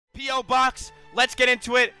P.O. Box. Let's get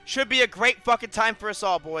into it. Should be a great fucking time for us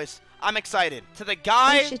all, boys. I'm excited. To the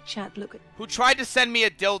guy who tried to send me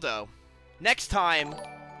a dildo, next time,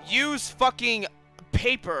 use fucking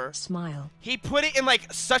paper. Smile. He put it in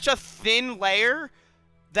like such a thin layer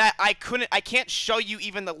that I can't show you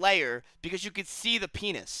even the layer because you could see the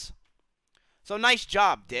penis. So nice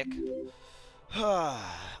job, Dick.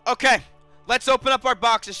 Okay, let's open up our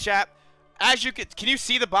boxes, chat. As you can you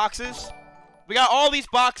see the boxes? We got all these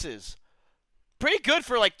boxes. Pretty good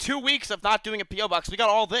for like 2 weeks of not doing a P.O. box. We got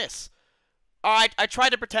all this. I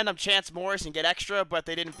tried to pretend I'm Chance Morris and get extra, but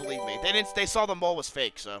they didn't believe me. They saw the mole was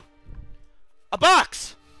fake, so. A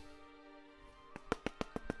box!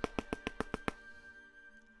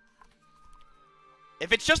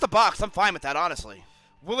 If it's just a box, I'm fine with that, honestly.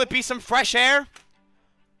 Will it be some fresh air?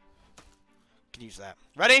 Can use that.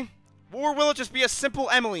 Ready? Or will it just be a simple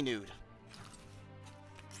Emily nude?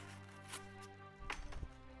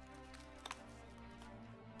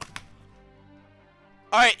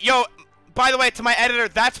 Alright, yo, by the way, to my editor,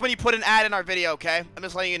 that's when you put an ad in our video, okay? I'm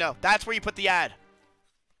just letting you know. That's where you put the ad.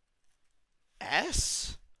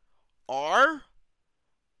 S? R?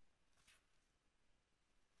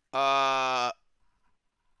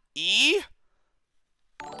 E?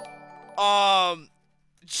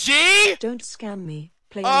 G? Don't scam me.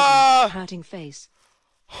 Play pouting face.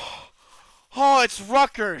 Oh, it's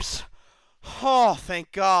Rutgers. Oh,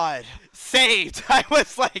 thank God. Saved. I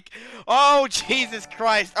was like, oh, Jesus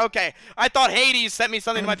Christ. Okay. I thought Hades sent me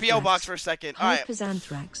something to my P.O. box for a second. All right.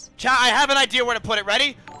 Anthrax. Chat, I have an idea where to put it.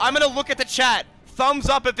 Ready? I'm going to look at the chat. Thumbs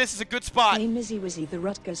up if this is a good spot. Hey, Mizzy Wizzy, the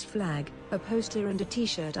Rutgers flag, a poster and a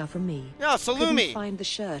t-shirt are from me. Yeah, salute me. Couldn't find the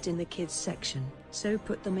shirt in the kids section, so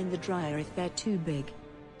put them in the dryer if they're too big.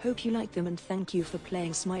 Hope you like them and thank you for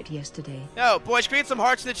playing Smite yesterday. Yo, boys, create some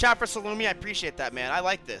hearts in the chat for Salumi. I appreciate that, man. I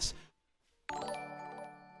like this.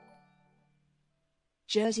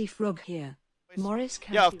 Jersey Frog here. Morris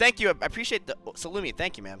County. Yo, thank you. I appreciate the Salumi.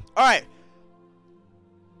 Thank you, man. All right.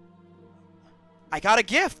 I got a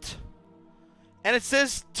gift. And it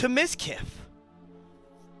says, to Mizkif.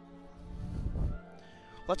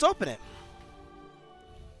 Let's open it.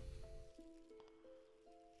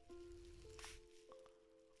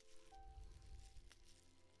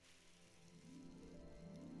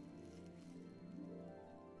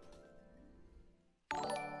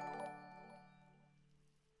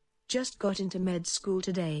 Just got into med school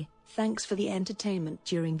today. Thanks for the entertainment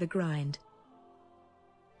during the grind.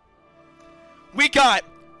 We got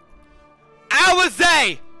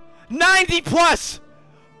Alizé 90 plus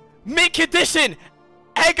mint condition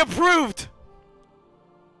egg approved.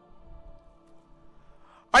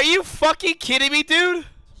 Are you fucking kidding me, dude?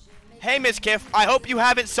 Hey, Mizkif, I hope you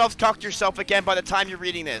haven't self-cocked yourself again by the time you're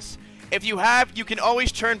reading this. If you have, you can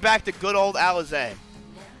always turn back to good old Alizé.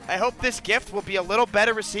 I hope this gift will be a little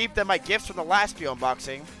better received than my gifts from the last few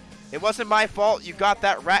unboxing. It wasn't my fault you got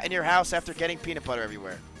that rat in your house after getting peanut butter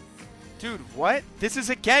everywhere. Dude, what? This is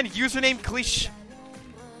again username Cliche.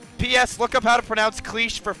 P.S. Look up how to pronounce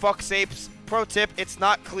Cliche for fuck's sakes. Pro tip, it's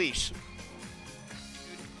not Cliche.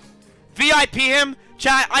 VIP him?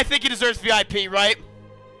 Chat, I think he deserves VIP, right?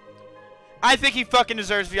 I think he fucking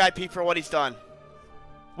deserves VIP for what he's done.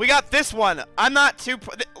 We got this one. I'm not too...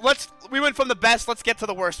 we went from the best. Let's get to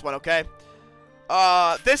the worst one, okay?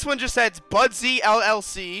 This one just says Budsy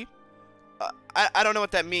LLC. I don't know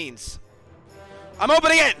what that means. I'm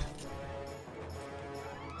opening it!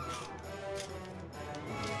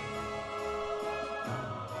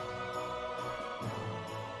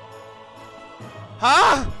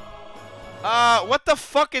 Huh? What the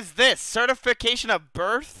fuck is this? Certification of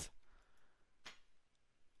birth?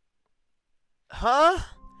 Huh?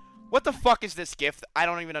 What the fuck is this gift? I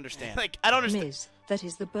don't even understand. Like, I don't understand. Miz, that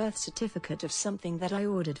is the birth certificate of something that I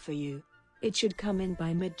ordered for you. It should come in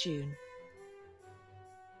by mid-June.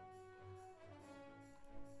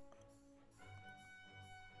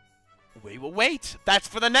 We will wait. That's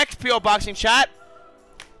for the next P.O. Boxing chat.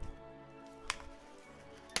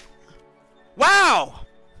 Wow!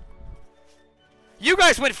 You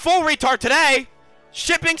guys went full retard today.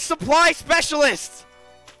 Shipping supply specialist.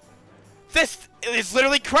 This is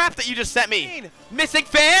literally crap that you just sent me. Missing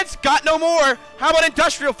fans? Got no more. How about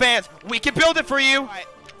industrial fans? We can build it for you. Right.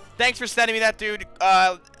 Thanks for sending me that, dude.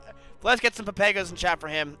 Let's get some Papegas in chat for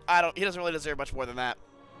him. He doesn't really deserve much more than that.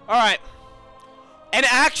 All right. An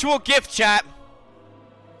actual gift, chat.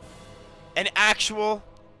 An actual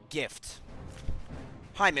gift.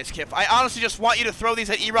 Hi, Mizkif. I honestly just want you to throw these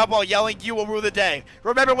at E-Rob while yelling, "You will rule the day."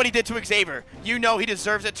 Remember what he did to Xavier. You know he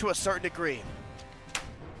deserves it to a certain degree.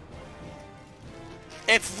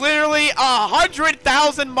 It's literally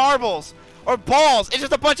 100,000 marbles. Or balls. It's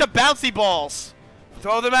just a bunch of bouncy balls.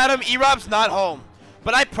 Throw them at him. E-Rob's not home.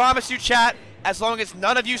 But I promise you, chat, as long as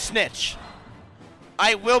none of you snitch,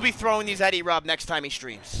 I will be throwing these at E-Rob next time he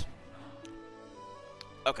streams.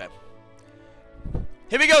 Okay.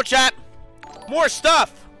 Here we go, chat. More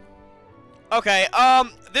stuff. Okay,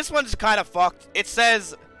 this one's kind of fucked. It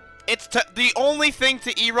says, the only thing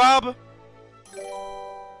to E-Rob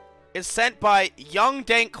is sent by Young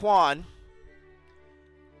Dank Kwan.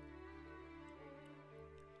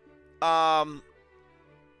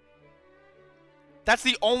 That's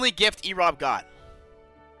the only gift E-Rob got.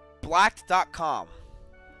 Blacked.com.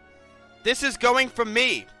 This is going from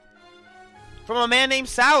me. From a man named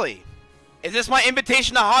Sally. Is this my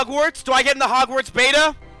invitation to Hogwarts? Do I get in the Hogwarts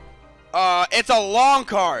beta? It's a long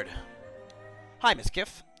card. Hi,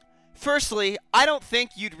 Mizkif. Firstly, I don't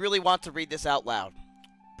think you'd really want to read this out loud.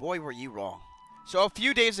 Boy, were you wrong. So a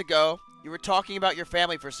few days ago, you were talking about your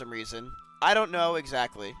family for some reason. I don't know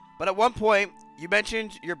exactly. But at one point, you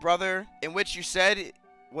mentioned your brother, in which you said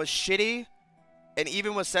was shitty and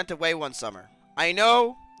even was sent away one summer. I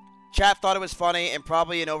know chat thought it was funny and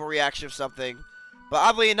probably an overreaction of something, but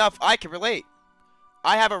oddly enough, I can relate.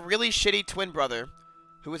 I have a really shitty twin brother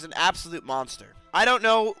who is an absolute monster. I don't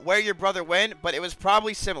know where your brother went, but it was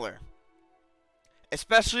probably similar.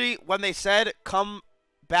 Especially when they said, come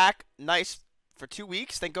back nice for 2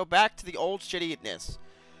 weeks, then go back to the old shittiness.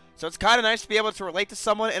 So it's kind of nice to be able to relate to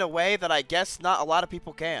someone in a way that I guess not a lot of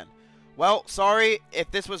people can. Well, sorry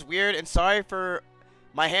if this was weird, and sorry for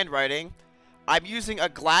my handwriting. I'm using a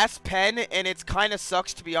glass pen, and it's kind of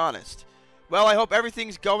sucks, to be honest. Well, I hope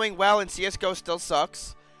everything's going well, and CSGO still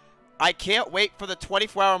sucks. I can't wait for the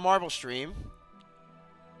 24-hour Marvel stream.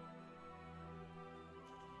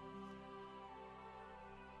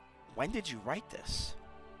 When did you write this?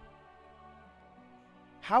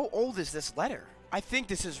 How old is this letter? I think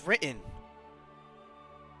this is written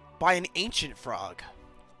by an ancient frog.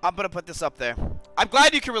 I'm going to put this up there. I'm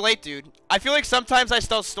glad you can relate, dude. I feel like sometimes I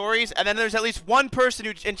tell stories, and then there's at least one person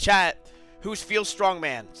who, in chat who feels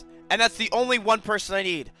strongmans. And that's the only one person I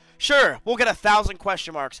need. Sure, we'll get 1,000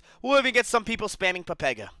 question marks. We'll even get some people spamming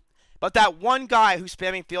Papega. But that one guy who's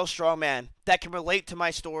spamming Feel Strongman that can relate to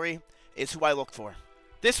my story is who I look for.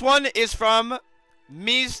 This one is from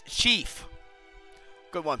Mizkif.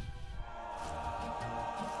 Good one.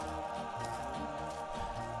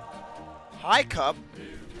 High Cup.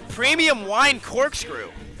 Premium wine corkscrew.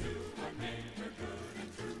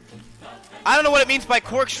 I don't know what it means by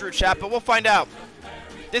corkscrew, chat, but we'll find out.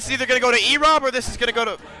 This is either going to go to E-Rob or this is going to go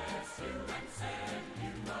to...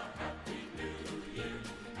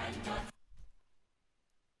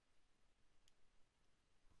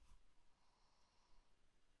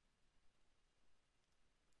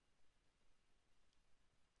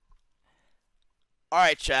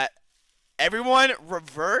 Alright, chat. Everyone,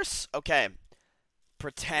 reverse. Okay.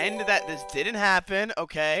 Pretend that this didn't happen,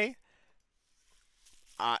 okay?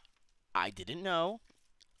 I didn't know.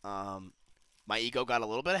 My ego got a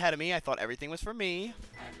little bit ahead of me. I thought everything was for me.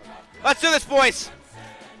 Let's do this, boys!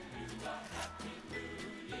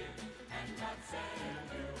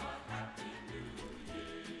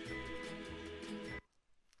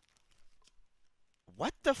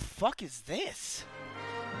 What the fuck is this?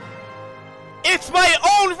 It's my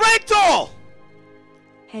own rental!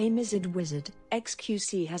 Hey Mizard Wizard,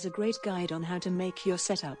 XQC has a great guide on how to make your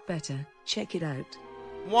setup better. Check it out.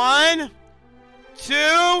 1,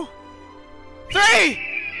 2, 3!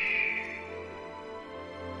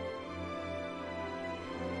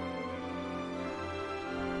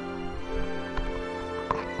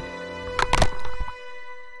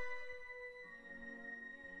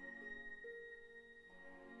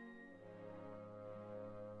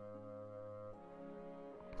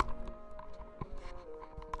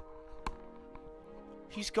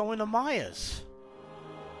 He's going to Maya's.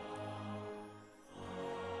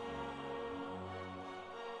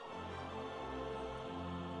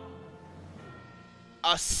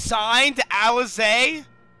 A signed Alizé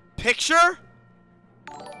picture?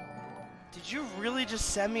 Did you really just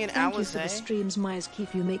send me an Alizé? Thank you for the streams,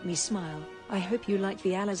 Mizkif. You make me smile. I hope you like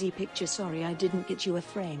the Alizé picture. Sorry I didn't get you a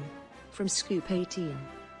frame. From Scoop 18.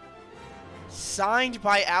 Signed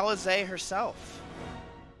by Alizé herself.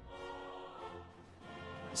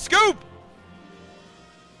 Scoop!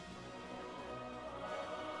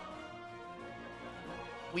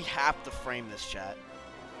 We have to frame this, chat.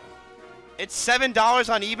 It's $7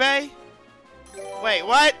 on eBay? Wait,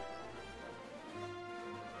 what?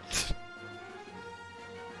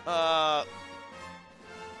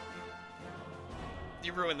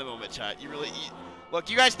 You ruined the moment, chat. Look,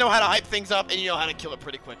 you guys know how to hype things up, and you know how to kill it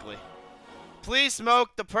pretty quickly. Please smoke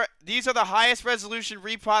these are the highest resolution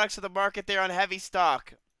reproducts of the market. They're on heavy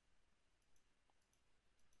stock.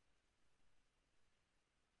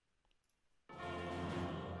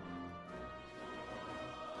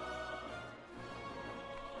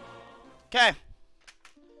 Okay.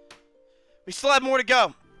 We still have more to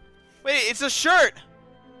go. Wait, it's a shirt.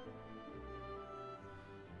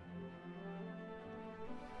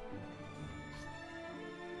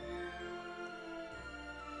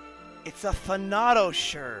 It's a Thanato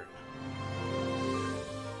shirt.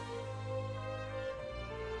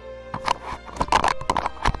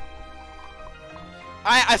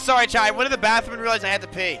 I sorry, Chai. I went to the bathroom and realized I had to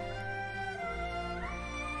pee.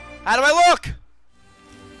 How do I look?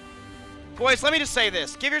 Boys, let me just say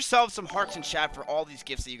this. Give yourselves some hearts in chat for all these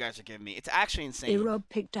gifts that you guys are giving me. It's actually insane. Rob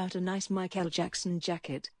picked out a nice Michael Jackson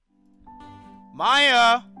jacket.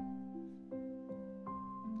 Maya!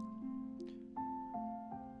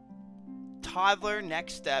 Toddler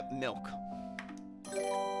next step milk.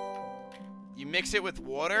 You mix it with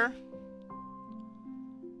water?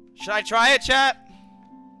 Should I try it, chat?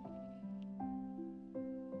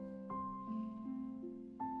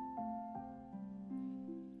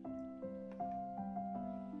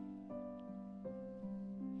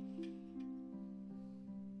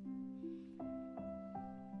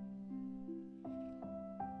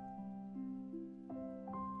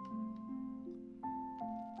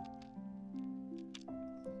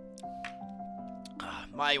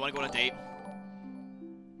 Maya, you wanna go on a date?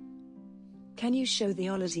 Can you show the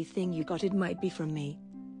Alizé thing you got? It might be from me.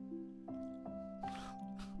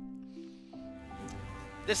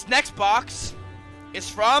 This next box is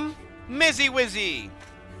from Mizzy Wizzy.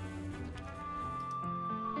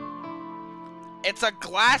 It's a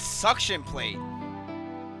glass suction plate.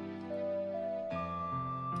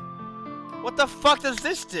 What the fuck does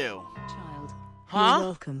this do? Child. Huh? You're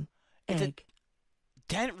welcome. It's Egg.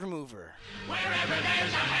 Dent remover. Wherever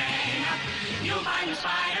there's a hang-up, you'll find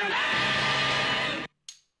Spider-Man.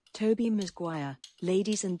 Toby Maguire,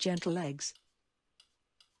 ladies and gentle eggs.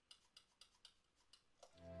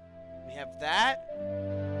 We have that.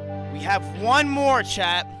 We have one more,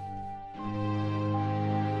 chat.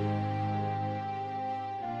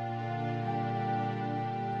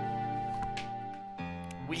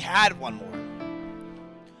 We had one more.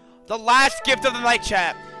 The last gift of the night,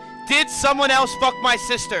 chat. Did someone else fuck my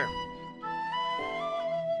sister?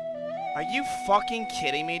 Are you fucking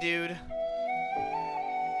kidding me, dude?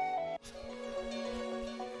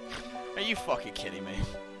 Are you fucking kidding me?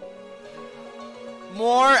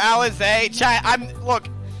 More Alizé. Chat, look.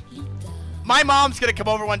 My mom's gonna come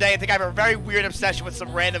over one day and think I have a very weird obsession with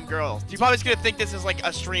some random girl. She's probably just gonna think this is like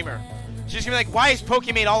a streamer. She's gonna be like, why is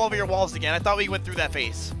Pokemon all over your walls again? I thought we went through that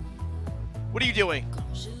phase. What are you doing?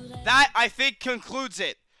 That, I think, concludes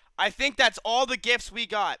it. I think that's all the gifts we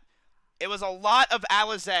got. It was a lot of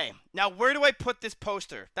Alizé. Now, where do I put this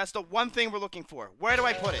poster? That's the one thing we're looking for. Where do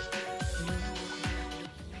I put it?